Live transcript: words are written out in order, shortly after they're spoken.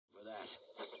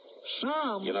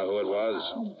Some. You know who it was?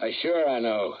 Sure I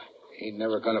know. Ain't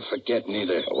never gonna forget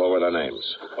neither. What were their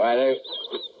names? Why,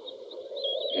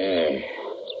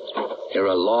 they're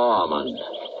a lawman.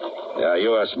 Yeah,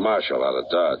 U.S. Marshal out of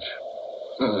Dodge.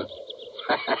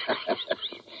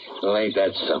 Well, ain't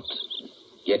that something?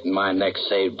 Getting my neck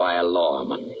saved by a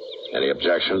lawman. Any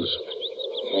objections?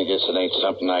 I guess it ain't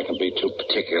something I can be too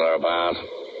particular about.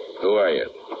 Who are you?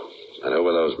 And who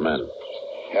were those men?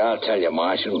 Yeah, I'll tell you,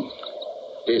 Marshal.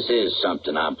 This is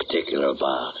something I'm particular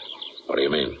about. What do you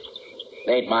mean?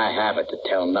 It ain't my habit to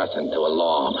tell nothing to a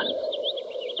lawman.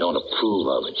 Don't approve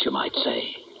of it, you might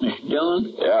say. Mr.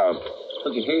 Dillon? Yeah.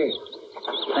 Look at here.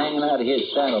 Hanging out of his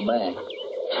saddlebag.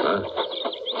 Huh?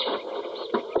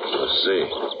 Let's see.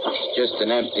 Just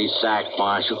an empty sack,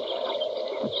 Marshal.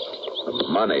 A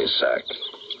money sack.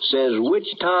 Says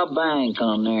Wichita Bank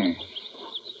on there.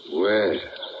 Well,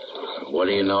 what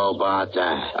do you know about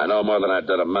that? I know more than I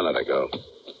did a minute ago.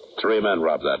 3 men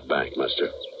robbed that bank, mister.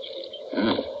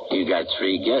 You got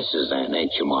 3 guesses then,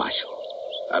 ain't you, Marshal?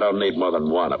 I don't need more than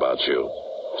one about you.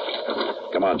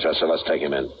 Come on, Chester, let's take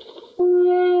him in.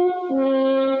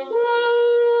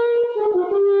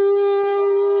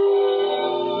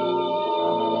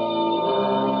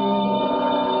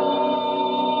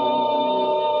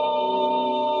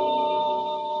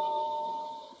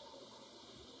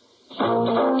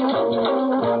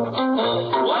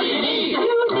 What do you need?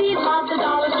 You need lots of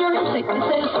dollars during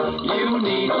sicknesses. You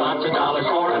need lots of dollars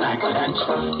for an accident.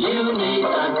 You need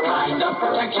the kind of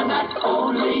protection that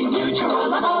only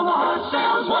Mutual of Omaha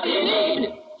sells. What do you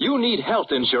need? You need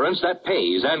health insurance that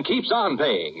pays and keeps on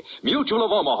paying. Mutual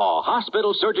of Omaha,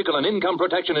 hospital, surgical, and income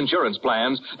protection insurance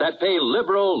plans that pay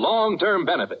liberal, long-term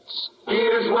benefits.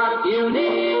 Here's what you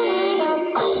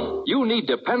need. You need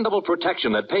dependable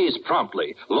protection that pays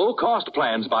promptly. Low-cost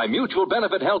plans by Mutual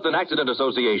Benefit Health and Accident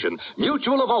Association.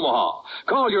 Mutual of Omaha.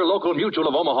 Call your local Mutual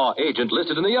of Omaha agent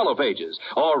listed in the yellow pages.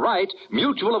 Or write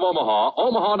Mutual of Omaha,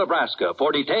 Omaha, Nebraska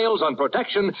for details on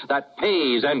protection that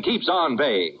pays and keeps on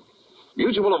paying.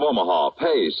 Mutual of Omaha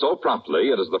pays so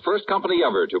promptly it is the first company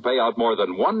ever to pay out more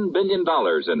than $1 billion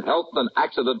in health and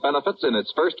accident benefits in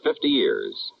its first 50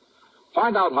 years.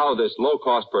 Find out how this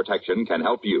low-cost protection can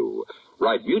help you.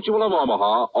 Write Mutual of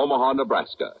Omaha, Omaha,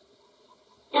 Nebraska.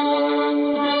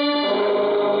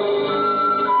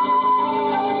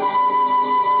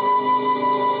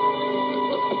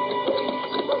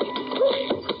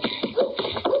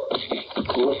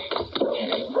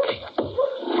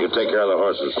 You take care of the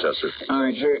horses, Chester. All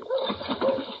right, sir.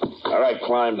 All right,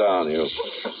 climb down, you.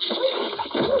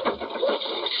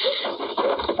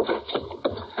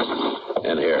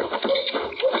 In here.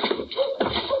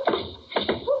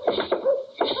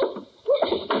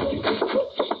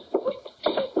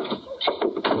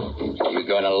 You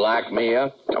gonna lock me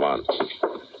up? Come on.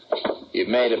 You've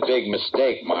made a big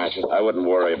mistake, Marshal. I wouldn't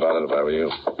worry about it if I were you.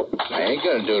 I ain't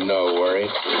gonna do no worry.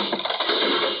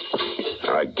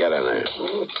 All right, get in there.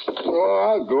 Oh,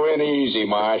 I'll go in easy,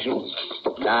 Marshal.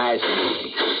 Nice and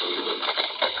easy.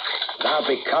 I'll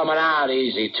be coming out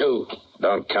easy, too.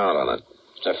 Don't count on it.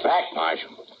 It's a fact,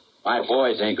 Marshal. My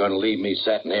boys ain't gonna leave me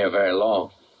sitting here very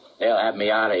long. They'll have me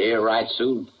out of here right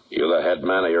soon. You the head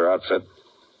man of your outfit?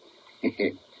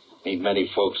 Ain't many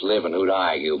folks living who'd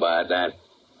argue about that.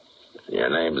 Your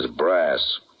name's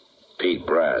Brass. Pete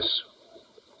Brass.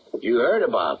 You heard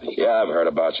about me? Yeah, I've heard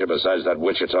about you. Besides that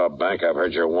Wichita bank, I've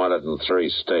heard you're wanted in 3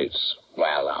 states.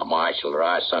 Well, now, Marshal, there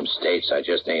are some states I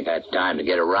just ain't had time to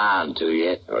get around to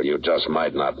yet. Well, you just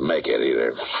might not make it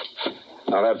either.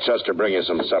 I'll have Chester bring you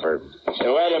some supper. Hey,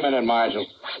 wait a minute, Marshal.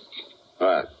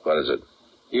 What? What is it?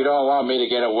 You don't want me to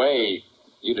get away.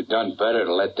 You'd have done better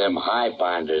to let them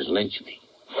highbinders lynch me.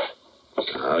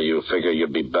 Oh, you figure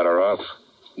you'd be better off?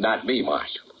 Not me,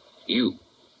 Marshal. You.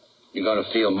 You're going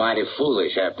to feel mighty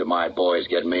foolish after my boys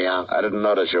get me out. I didn't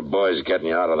notice your boys getting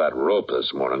you out of that rope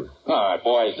this morning. Oh, my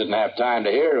boys didn't have time to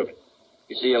hear of it.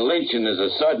 You see, a lynching is a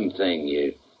sudden thing.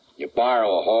 You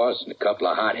borrow a horse and a couple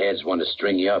of hotheads want to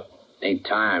string you up. Ain't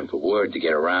time for word to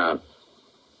get around.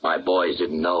 My boys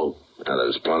didn't know. Now,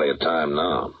 there's plenty of time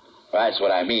now. That's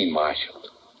what I mean, Marshal.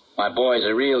 My boys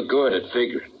are real good at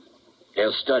figuring.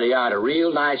 They'll study out a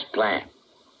real nice plan.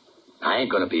 I ain't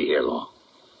going to be here long.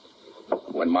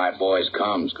 When my boys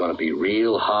come, it's going to be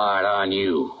real hard on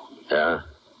you. Yeah?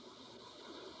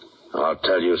 I'll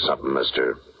tell you something,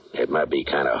 mister. It might be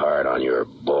kind of hard on your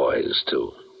boys,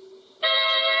 too.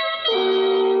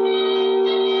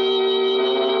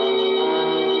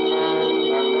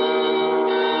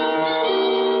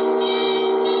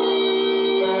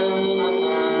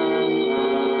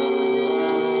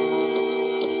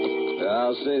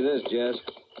 I'll say this, Jess.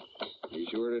 You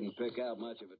sure didn't pick out much of it.